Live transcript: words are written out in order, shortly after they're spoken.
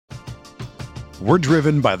We're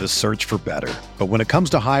driven by the search for better. But when it comes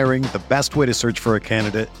to hiring, the best way to search for a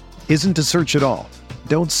candidate isn't to search at all.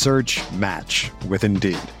 Don't search, match with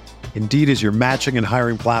Indeed. Indeed is your matching and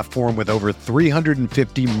hiring platform with over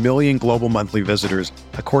 350 million global monthly visitors,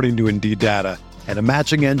 according to Indeed data, and a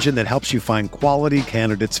matching engine that helps you find quality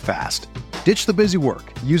candidates fast. Ditch the busy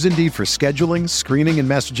work. Use Indeed for scheduling, screening, and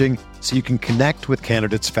messaging so you can connect with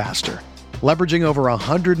candidates faster. Leveraging over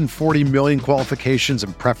 140 million qualifications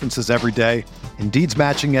and preferences every day, Indeed's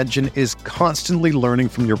matching engine is constantly learning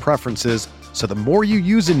from your preferences, so the more you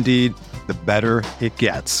use Indeed, the better it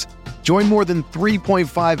gets. Join more than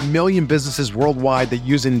 3.5 million businesses worldwide that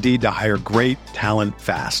use Indeed to hire great talent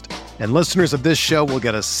fast. And listeners of this show will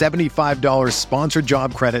get a $75 sponsored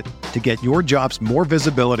job credit to get your jobs more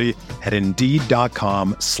visibility at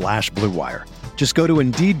Indeed.com/Blue Wire. Just go to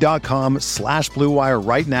Indeed.com/Blue Wire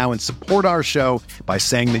right now and support our show by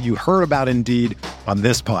saying that you heard about Indeed on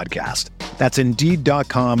this podcast. That's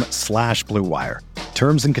Indeed.com/Blue Wire.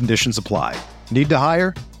 Terms and conditions apply. Need to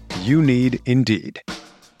hire? You need Indeed.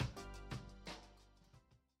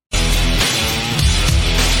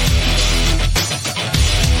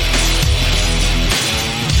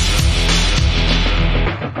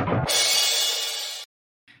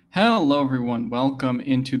 Hello, everyone. Welcome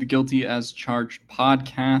into the Guilty as Charged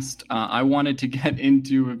podcast. I wanted to get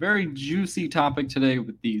into a very juicy topic today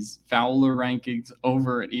with these Fowler rankings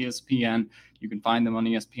over at ESPN. You can find them on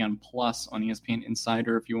ESPN Plus, on ESPN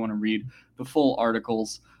Insider if you want to read the full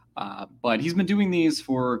articles. But he's been doing these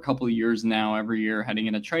for a couple of years now. Every year heading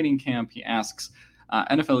into training camp, he asks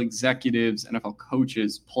NFL executives, NFL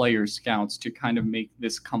coaches, players, scouts to kind of make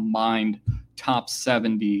this combined top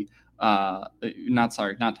 70 not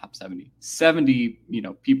top 70, 70,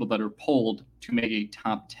 people that are polled to make a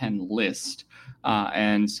top 10 list.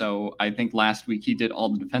 And so I think last week he did all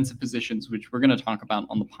the defensive positions, which we're going to talk about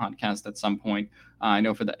on the podcast at some point. I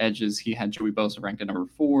know for the edges, he had Joey Bosa ranked at number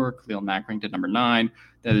 4, Khalil Mack ranked at number 9.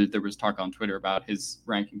 There was talk on Twitter about his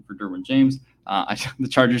ranking for Derwin James. The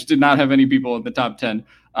Chargers did not have any people in the top 10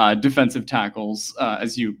 defensive tackles,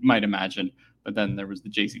 as you might imagine. But then there was the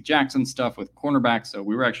J.C. Jackson stuff with cornerbacks. So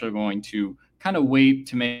we were actually going to kind of wait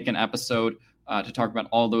to make an episode to talk about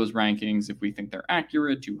all those rankings, if we think they're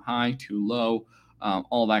accurate, too high, too low,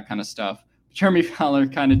 all that kind of stuff. Jeremy Fowler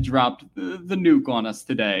kind of dropped the nuke on us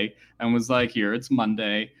today and was like, here, it's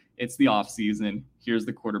Monday. It's the off season. Here's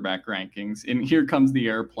the quarterback rankings. And here comes the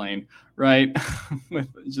airplane, right? With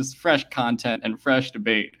just fresh content and fresh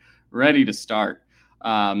debate ready to start.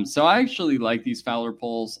 So I actually like these Fowler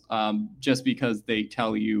polls just because they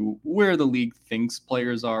tell you where the league thinks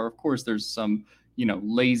players are. Of course, there's some,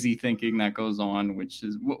 lazy thinking that goes on, which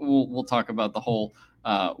is we'll talk about the whole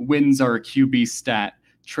wins are a QB stat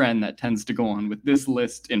trend that tends to go on with this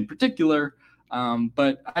list in particular.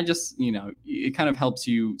 But I just, it kind of helps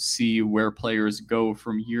you see where players go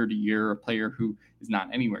from year to year. A player who is not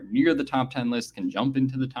anywhere near the top 10 list can jump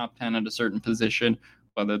into the top 10 at a certain position,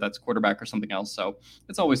 whether that's quarterback or something else. So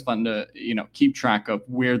it's always fun to, keep track of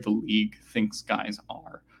where the league thinks guys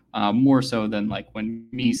are. More so than like when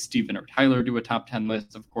me, Steven, or Tyler do a top 10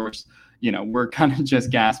 list. Of course, we're kind of just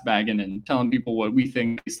gas bagging and telling people what we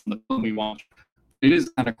think based on the film we watch. It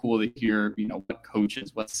is kind of cool to hear, what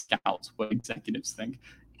coaches, what scouts, what executives think,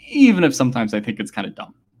 even if sometimes I think it's kind of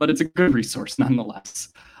dumb. But it's a good resource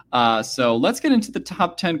nonetheless. So let's get into the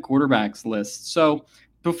top 10 quarterbacks list. So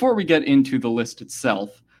before we get into the list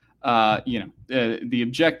itself, the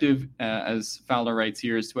objective, as Fowler writes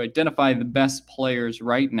here, is to identify the best players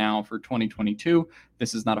right now for 2022.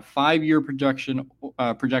 This is not a 5-year projection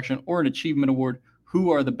or an achievement award.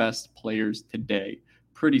 Who are the best players today?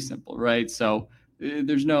 Pretty simple, right? So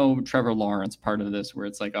there's no Trevor Lawrence part of this where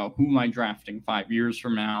it's like, oh, who am I drafting 5 years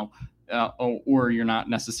from now? Or you're not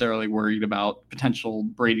necessarily worried about potential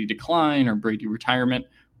Brady decline or Brady retirement.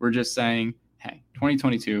 We're just saying, hey,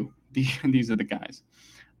 2022, these are the guys.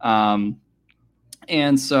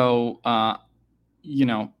 And so,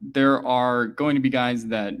 there are going to be guys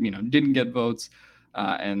that, didn't get votes.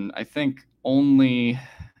 And I think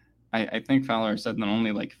I think Fowler said that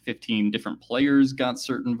only like 15 different players got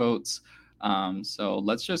certain votes. So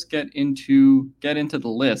let's just get into the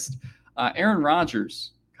list. Aaron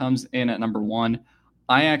Rodgers comes in at number 1.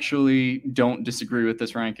 I actually don't disagree with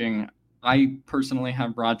this ranking. I personally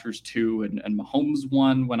have Rodgers 2 and Mahomes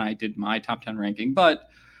 1 when I did my top 10 ranking, but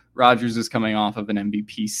Rodgers is coming off of an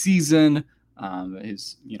MVP season,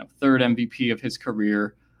 his third MVP of his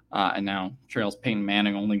career, and now trails Peyton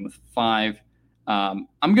Manning only with 5. I'm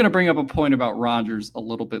going to bring up a point about Rodgers a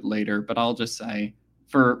little bit later, but I'll just say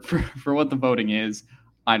for what the voting is,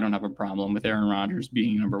 I don't have a problem with Aaron Rodgers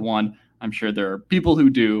being number 1. I'm sure there are people who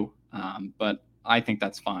do, but I think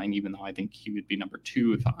that's fine, even though I think he would be number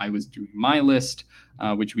 2 if I was doing my list,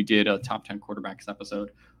 which we did a top 10 quarterbacks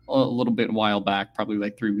episode a little bit a while back, probably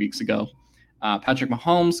like 3 weeks ago. Patrick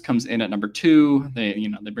Mahomes comes in at number 2. They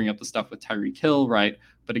bring up the stuff with Tyreek Hill, right?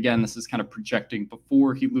 But again, this is kind of projecting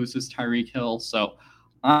before he loses Tyreek Hill. So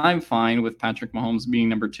I'm fine with Patrick Mahomes being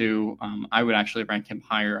number 2. I would actually rank him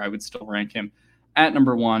higher. I would still rank him at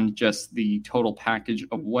number 1, just the total package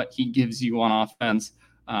of what he gives you on offense.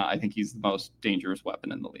 I think he's the most dangerous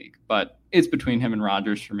weapon in the league. But it's between him and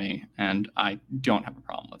Rodgers for me, and I don't have a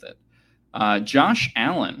problem with it. Josh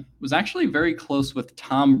Allen was actually very close with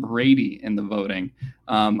Tom Brady in the voting.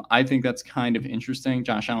 I think that's kind of interesting.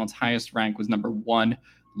 Josh Allen's highest rank was number 1,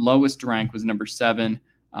 lowest rank was number 7,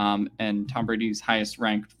 and Tom Brady's highest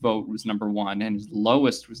ranked vote was number 1, and his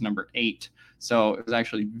lowest was number 8. So it was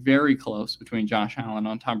actually very close between Josh Allen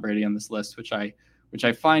and Tom Brady on this list, which I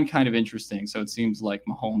find kind of interesting. So it seems like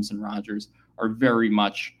Mahomes and Rodgers are very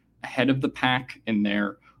much ahead of the pack in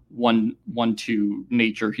their 1-2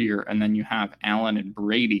 nature here, and then you have Allen and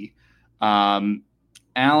Brady. Allen,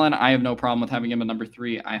 I have no problem with having him at number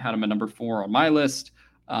 3. I had him at number 4 on my list,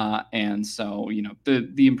 and so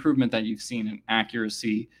the improvement that you've seen in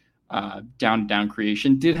accuracy, down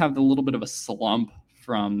creation, did have a little bit of a slump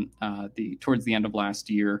from towards the end of last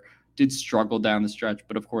year. Did struggle down the stretch,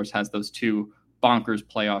 but of course has those 2 bonkers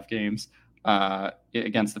playoff games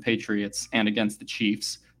against the Patriots and against the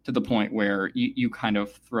Chiefs, to the point where you kind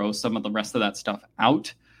of throw some of the rest of that stuff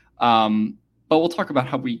out. But we'll talk about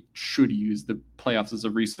how we should use the playoffs as a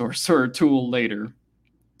resource or a tool later.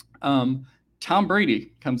 Tom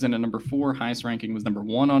Brady comes in at number 4. Highest ranking was number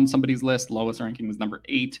 1 on somebody's list. Lowest ranking was number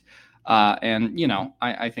 8. And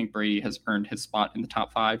I think Brady has earned his spot in the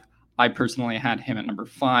top 5. I personally had him at number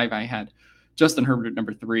 5. I had Justin Herbert at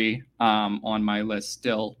number 3 on my list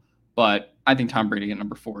still. But I think Tom Brady at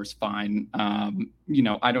number 4 is fine. I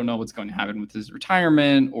don't know what's going to happen with his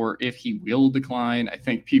retirement or if he will decline. I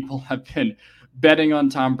think people have been betting on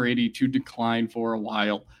Tom Brady to decline for a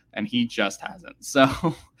while, and he just hasn't.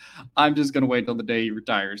 So I'm just going to wait till the day he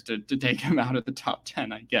retires to take him out of the top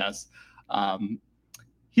 10, I guess.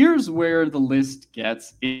 Here's where the list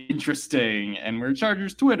gets interesting, and where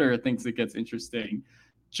Chargers Twitter thinks it gets interesting.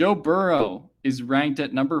 Joe Burrow is ranked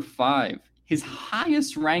at number 5. His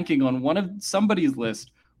highest ranking on one of somebody's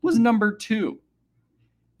list was number 2.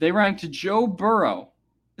 They ranked Joe Burrow.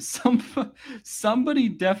 Somebody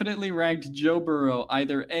definitely ranked Joe Burrow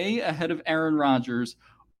either A, ahead of Aaron Rodgers,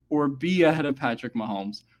 or B, ahead of Patrick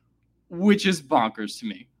Mahomes, which is bonkers to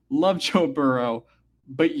me. Love Joe Burrow,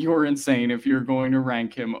 but you're insane if you're going to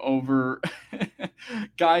rank him over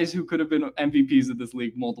guys who could have been MVPs of this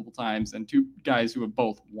league multiple times and 2 guys who have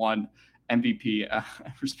both won MVP at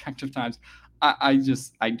respective times. I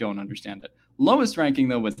don't understand it. Lowest ranking,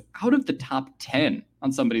 though, was out of the top 10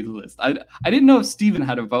 on somebody's list. I didn't know if Steven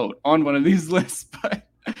had a vote on one of these lists, but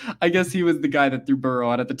I guess he was the guy that threw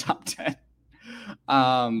Burrow out at the top 10.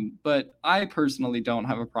 But I personally don't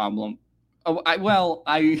have a problem. I don't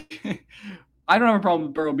have a problem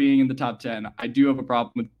with Burrow being in the top 10. I do have a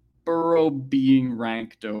problem with Burrow being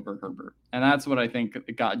ranked over Herbert. And that's what I think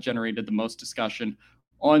generated the most discussion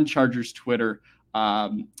on Chargers Twitter.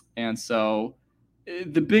 And so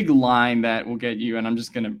the big line that will get you, and I'm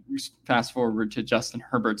just going to fast forward to Justin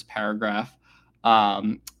Herbert's paragraph.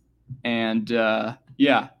 There's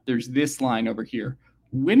this line over here.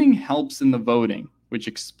 Winning helps in the voting, which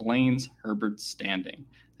explains Herbert's standing.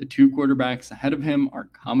 The 2 quarterbacks ahead of him are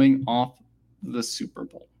coming off the Super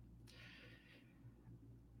Bowl.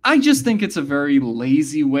 I just think it's a very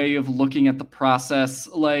lazy way of looking at the process.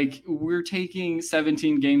 Like, we're taking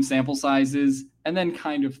 17 game sample sizes and then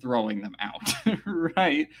kind of throwing them out,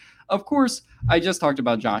 right? Of course, I just talked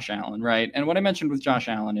about Josh Allen, right? And what I mentioned with Josh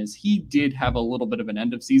Allen is he did have a little bit of an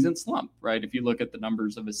end of season slump, right? If you look at the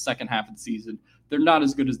numbers of his second half of the season, they're not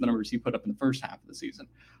as good as the numbers he put up in the first half of the season.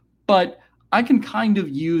 But I can kind of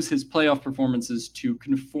use his playoff performances to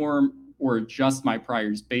conform or adjust my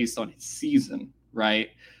priors based on his season, right?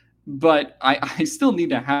 But I still need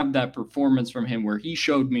to have that performance from him where he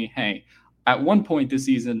showed me, hey, at one point this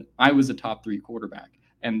season, I was a top 3 quarterback.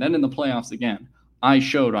 And then in the playoffs again, I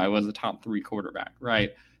showed I was a top 3 quarterback,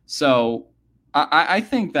 right? So I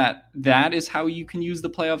think that is how you can use the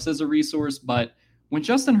playoffs as a resource. But when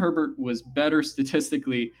Justin Herbert was better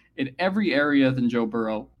statistically in every area than Joe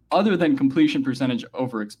Burrow, other than completion percentage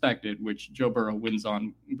over expected, which Joe Burrow wins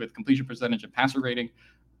on with completion percentage and passer rating,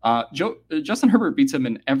 Justin Herbert beats him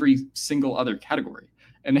in every single other category.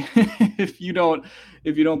 And if you don't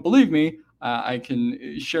believe me, I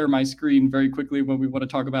can share my screen very quickly when we want to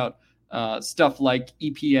talk about stuff like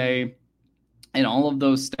EPA, in all of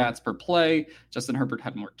those stats per play, Justin Herbert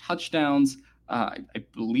had more touchdowns. I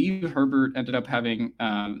believe Herbert ended up having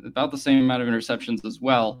about the same amount of interceptions as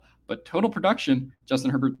well. But total production,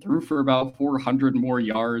 Justin Herbert threw for about 400 more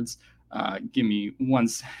yards. Give me 1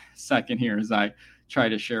 second here as I try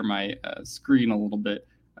to share my screen a little bit.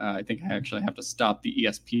 I think I actually have to stop the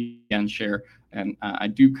ESPN share. And I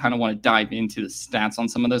do kind of want to dive into the stats on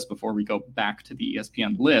some of this before we go back to the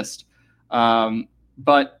ESPN list.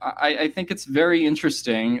 But I think it's very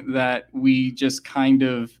interesting that we just kind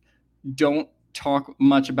of don't talk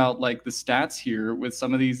much about like the stats here with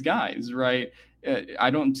some of these guys, right? I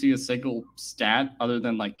don't see a single stat other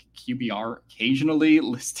than like QBR occasionally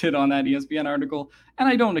listed on that ESPN article. And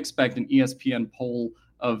I don't expect an ESPN poll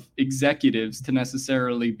of executives to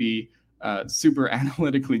necessarily be super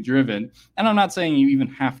analytically driven. And I'm not saying you even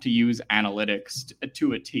have to use analytics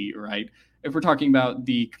to a T, right? If we're talking about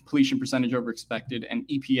the completion percentage over expected and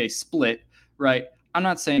EPA split, right? I'm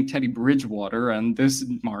not saying Teddy Bridgewater and this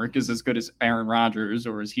mark is as good as Aaron Rodgers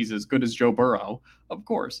or he's as good as Joe Burrow, of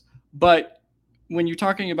course. But when you're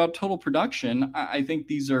talking about total production, I think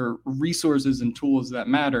these are resources and tools that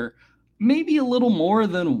matter. Maybe a little more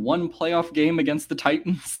than one playoff game against the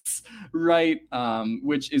Titans, right?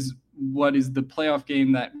 Which is what is the playoff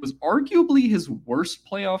game that was arguably his worst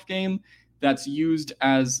playoff game that's used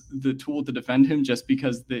as the tool to defend him just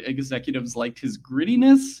because the executives liked his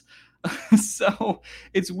grittiness. So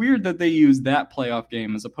it's weird that they use that playoff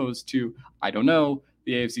game as opposed to, I don't know,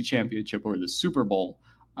 the AFC Championship or the Super Bowl,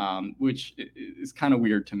 which is kind of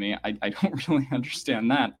weird to me. I don't really understand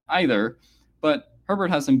that either. But Herbert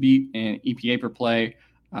has him beat in EPA per play.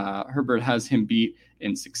 Herbert has him beat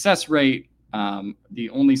in success rate. The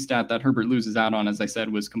only stat that Herbert loses out on, as I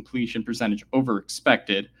said, was completion percentage over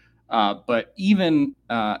expected. But even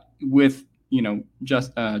with,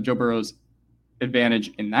 just Joe Burrow's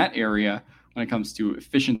advantage in that area when it comes to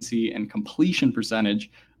efficiency and completion percentage,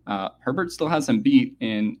 Herbert still has him beat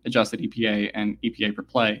in adjusted EPA and EPA per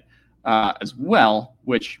play as well,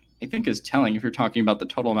 which I think is telling if you're talking about the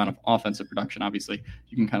total amount of offensive production. Obviously,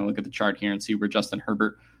 you can kind of look at the chart here and see where Justin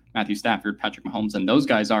Herbert, Matthew Stafford, Patrick Mahomes, and those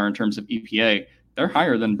guys are in terms of EPA. They're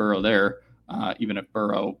higher than Burrow there, even if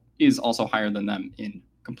Burrow is also higher than them in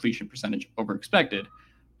completion percentage over expected.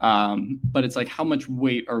 But it's like, how much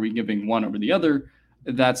weight are we giving one over the other?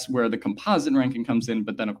 That's where the composite ranking comes in.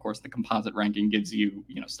 But then, of course, the composite ranking gives you,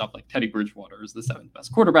 stuff like Teddy Bridgewater is the 7th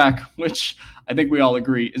best quarterback, which I think we all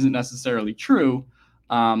agree isn't necessarily true.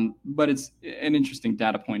 But it's an interesting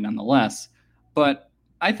data point nonetheless. But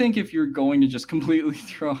I think if you're going to just completely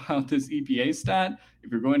throw out this EPA stat,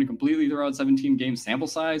 if you're going to completely throw out 17 game sample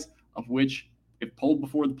size, of which, if polled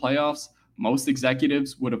before the playoffs, most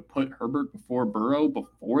executives would have put Herbert before Burrow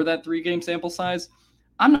before that 3-game sample size,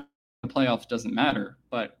 I'm not the playoffs doesn't matter,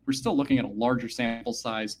 but we're still looking at a larger sample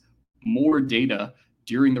size, more data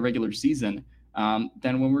during the regular season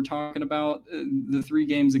than when we're talking about the 3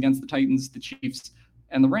 games against the Titans, the Chiefs,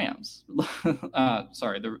 and the Rams.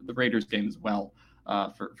 The Raiders game as well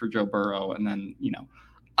for Joe Burrow. And then,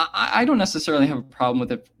 I don't necessarily have a problem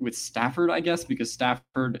with it with Stafford, I guess, because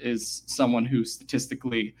Stafford is someone who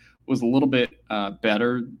statistically was a little bit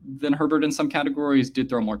better than Herbert in some categories, did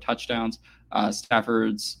throw more touchdowns.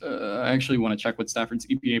 Stafford's, I actually want to check what Stafford's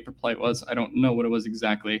EPA per play was. I don't know what it was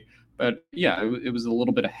exactly, but yeah, it was a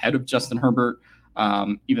little bit ahead of Justin Herbert,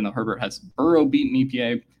 even though Herbert has Burrow beaten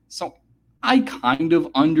EPA. So I kind of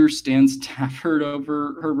understand Stafford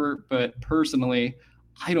over Herbert, but personally,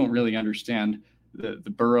 I don't really understand the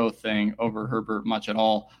Burrow thing over Herbert much at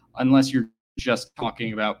all, unless you're just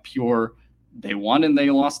talking about pure they won and they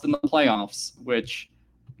lost in the playoffs, which,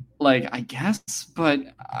 like, I guess, but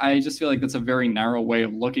I just feel like that's a very narrow way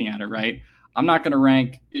of looking at it, right? I'm not going to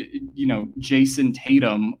rank, Jason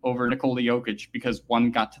Tatum over Nikola Jokic because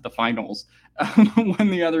one got to the finals when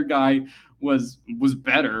the other guy was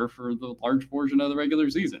better for the large portion of the regular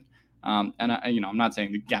season. And I'm not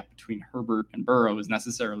saying the gap between Herbert and Burrow is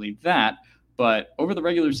necessarily that, but over the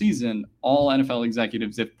regular season, all NFL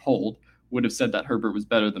executives, if polled, would have said that Herbert was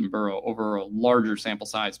better than Burrow over a larger sample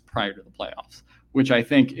size prior to the playoffs, which I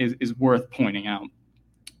think is worth pointing out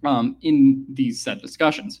in these said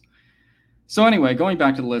discussions. So anyway, going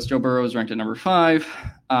back to the list, Joe Burrow is ranked at number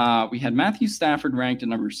 5. We had Matthew Stafford ranked at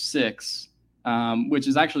number 6, which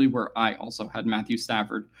is actually where I also had Matthew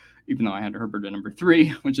Stafford, even though I had Herbert at number 3,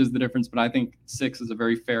 which is the difference. But I think 6 is a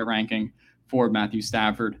very fair ranking for Matthew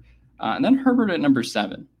Stafford. And then Herbert at number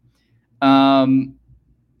 7.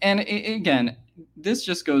 And again, this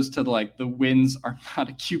just goes to the wins are not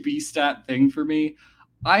a QB stat thing for me.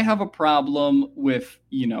 I have a problem with,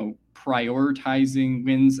 prioritizing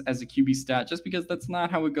wins as a QB stat, just because that's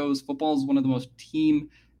not how it goes. Football is one of the most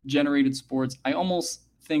team-generated sports. I almost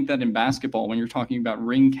think that in basketball, when you're talking about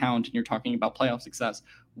ring count and you're talking about playoff success,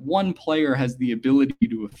 one player has the ability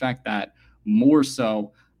to affect that more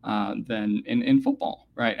so than in football,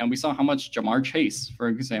 right? And we saw how much Jamar Chase, for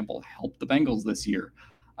example, helped the Bengals this year,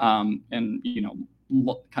 and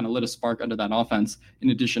kind of lit a spark under that offense, in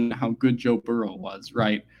addition to how good Joe Burrow was,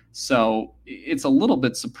 right? So it's a little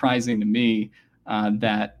bit surprising to me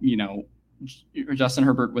that, Justin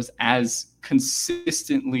Herbert was as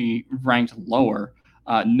consistently ranked lower.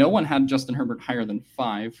 No one had Justin Herbert higher than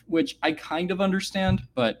 5, which I kind of understand,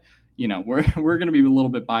 but we're going to be a little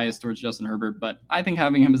bit biased towards Justin Herbert, but I think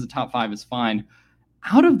having him as a top 5 is fine.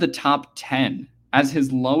 Out of the top 10 as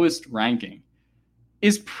his lowest ranking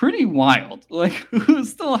is pretty wild. Like, who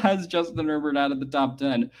still has Justin Herbert out of the top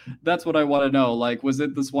 10? That's what I want to know. Like, was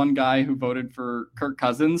it this one guy who voted for Kirk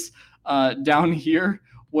Cousins down here?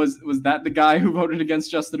 Was that the guy who voted against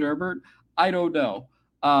Justin Herbert? I don't know.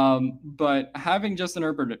 But having Justin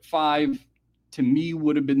Herbert at 5, to me,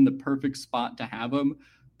 would have been the perfect spot to have him.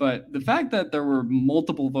 But the fact that there were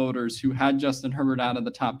multiple voters who had Justin Herbert out of the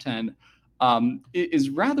top 10 is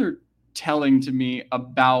rather telling to me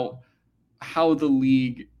about how the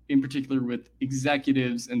league, in particular with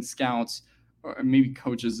executives and scouts, or maybe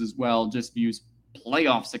coaches as well, just views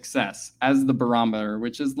playoff success as the barometer,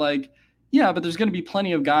 which is like, yeah, but there's going to be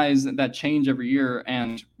plenty of guys that change every year,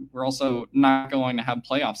 and we're also not going to have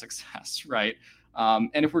playoff success, right? And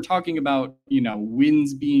if we're talking about,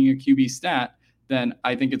 wins being a QB stat, then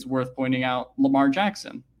I think it's worth pointing out Lamar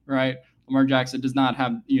Jackson, right? Lamar Jackson does not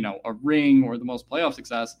have, a ring or the most playoff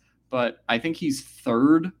success, but I think he's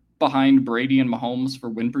third behind Brady and Mahomes for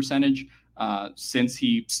win percentage since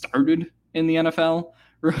he started in the NFL,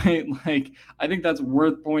 right? Like, I think that's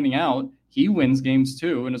worth pointing out. He wins games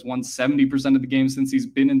too and has won 70% of the games since he's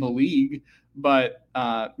been in the league. But,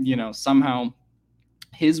 somehow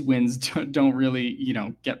his wins don't really,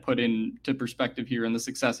 get put into perspective here. And the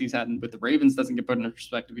success he's had with the Ravens doesn't get put into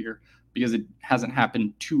perspective here because it hasn't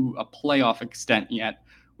happened to a playoff extent yet,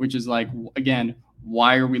 which is like, again,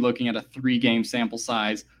 why are we looking at a 3-game sample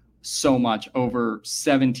size so much over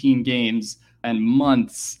 17 games and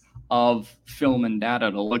months of film and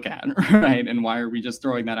data to look at, right? And why are we just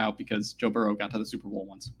throwing that out because Joe Burrow got to the Super Bowl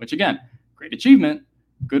once, which again, great achievement,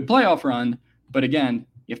 good playoff run. But again,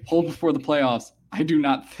 if pulled before the playoffs, I do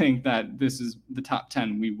not think that this is the top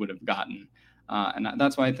 10 we would have gotten. And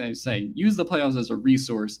that's why I say use the playoffs as a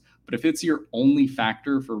resource. But if it's your only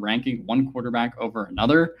factor for ranking one quarterback over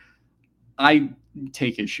another, I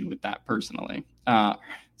take issue with that personally.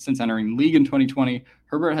 Since entering the league in 2020,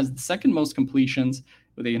 Herbert has the second most completions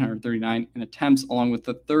with 839 in attempts, along with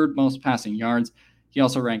the third most passing yards. He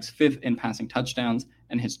also ranks 5th in passing touchdowns,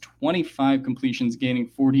 and his 25 completions gaining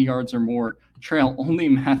 40 yards or more trail only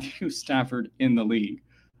Matthew Stafford in the league.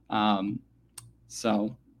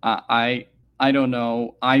 So I don't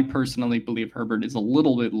know. I personally believe Herbert is a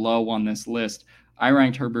little bit low on this list. I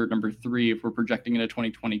ranked Herbert number 3 if we're projecting into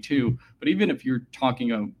 2022. But even if you're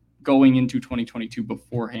talking of going into 2022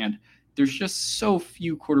 beforehand, there's just so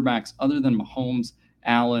few quarterbacks other than Mahomes,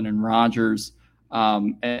 Allen, and Rodgers,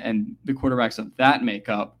 and the quarterbacks of that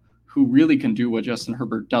makeup who really can do what Justin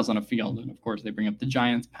Herbert does on a field. And of course, they bring up the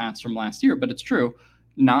Giants pass from last year, but it's true.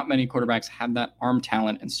 Not many quarterbacks have that arm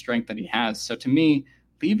talent and strength that he has. So to me,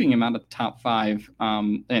 leaving him out of the top 5,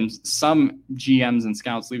 and some GMs and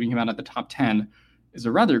scouts leaving him out of the top 10 is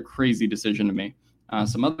a rather crazy decision to me.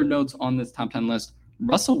 Some other notes on this top 10 list: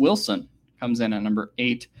 Russell Wilson comes in at number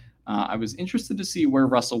 8. I was interested to see where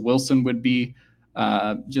Russell Wilson would be,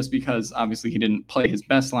 just because obviously he didn't play his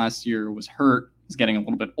best last year, was hurt, is getting a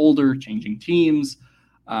little bit older, changing teams.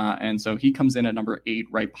 And so he comes in at number 8,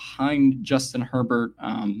 right behind Justin Herbert.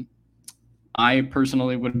 I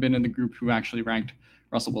personally would have been in the group who actually ranked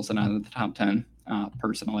Russell Wilson out of the top 10,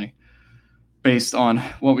 personally, based on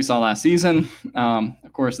what we saw last season.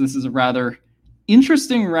 Of course, this is a rather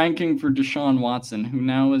interesting ranking for Deshaun Watson, who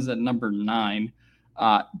now is at number 9.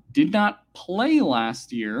 Did not play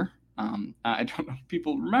last year. I don't know if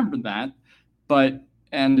people remember that,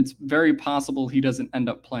 and it's very possible he doesn't end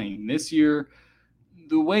up playing this year.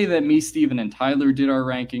 The way that me, Steven, and Tyler did our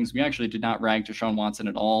rankings, we actually did not rank Deshaun Watson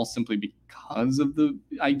at all, simply because of the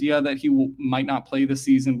idea that he might not play this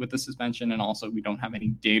season with the suspension, and also we don't have any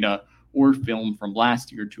data or film from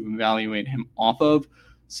last year to evaluate him off of.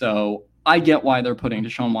 So I get why they're putting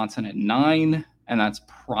Deshaun Watson at 9, and that's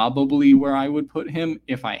probably where I would put him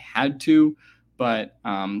if I had to. But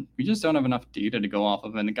we just don't have enough data to go off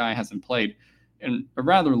of, and the guy hasn't played in a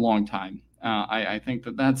rather long time. I think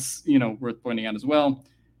that's worth pointing out as well.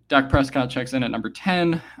 Dak Prescott checks in at number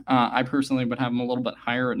 10. I personally would have him a little bit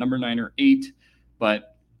higher at number 9 or 8,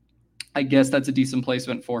 but I guess that's a decent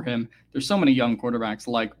placement for him. There's so many young quarterbacks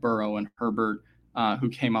like Burrow and Herbert who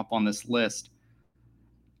came up on this list.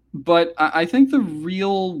 But I think the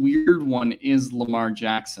real weird one is Lamar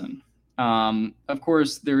Jackson. Of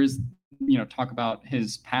course, there is, talk about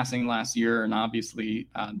his passing last year, and obviously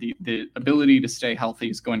the ability to stay healthy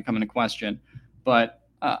is going to come into question. But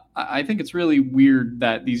I think it's really weird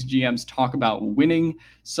that these GMs talk about winning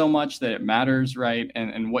so much that it matters, right?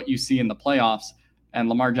 And what you see in the playoffs. And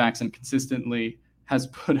Lamar Jackson consistently has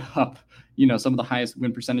put up, some of the highest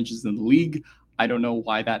win percentages in the league. I don't know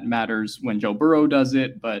why that matters when Joe Burrow does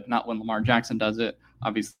it, but not when Lamar Jackson does it.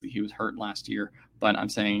 Obviously, he was hurt last year. But I'm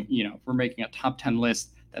saying, if we're making a top 10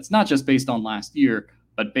 list, that's not just based on last year,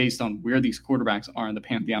 but based on where these quarterbacks are in the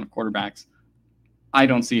pantheon of quarterbacks. I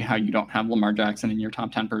don't see how you don't have Lamar Jackson in your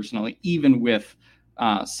top 10 personally, even with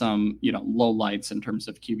some, low lights in terms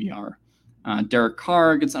of QBR. Derek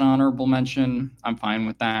Carr gets an honorable mention. I'm fine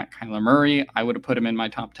with that. Kyler Murray, I would have put him in my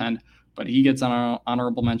top 10, but he gets an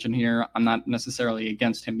honorable mention here. I'm not necessarily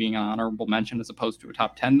against him being an honorable mention as opposed to a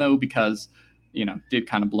top 10, though, because, did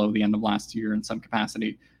kind of blow the end of last year in some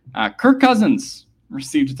capacity. Kirk Cousins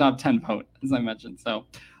received a top 10 vote, as I mentioned. So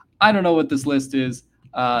I don't know what this list is.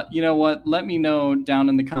 You know what? Let me know down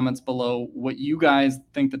in the comments below what you guys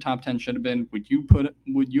think the top 10 should have been. Would you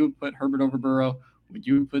have put Herbert over Burrow? Would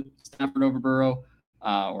you put Stafford over Burrow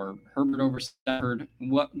or Herbert over Stafford?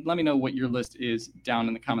 Let me know what your list is down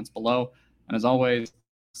in the comments below. And as always,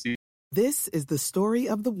 see you. This is the story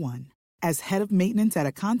of the one. As head of maintenance at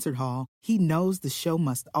a concert hall, he knows the show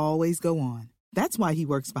must always go on. That's why he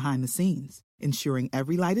works behind the scenes, ensuring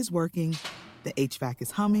every light is working, the HVAC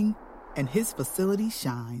is humming, and his facility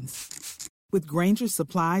shines. With Grainger's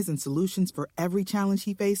supplies and solutions for every challenge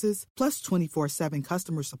he faces, plus 24/7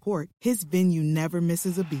 customer support, his venue never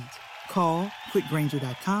misses a beat. Call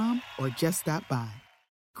quickgrainger.com or just stop by.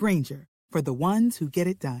 Grainger, for the ones who get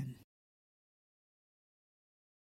it done.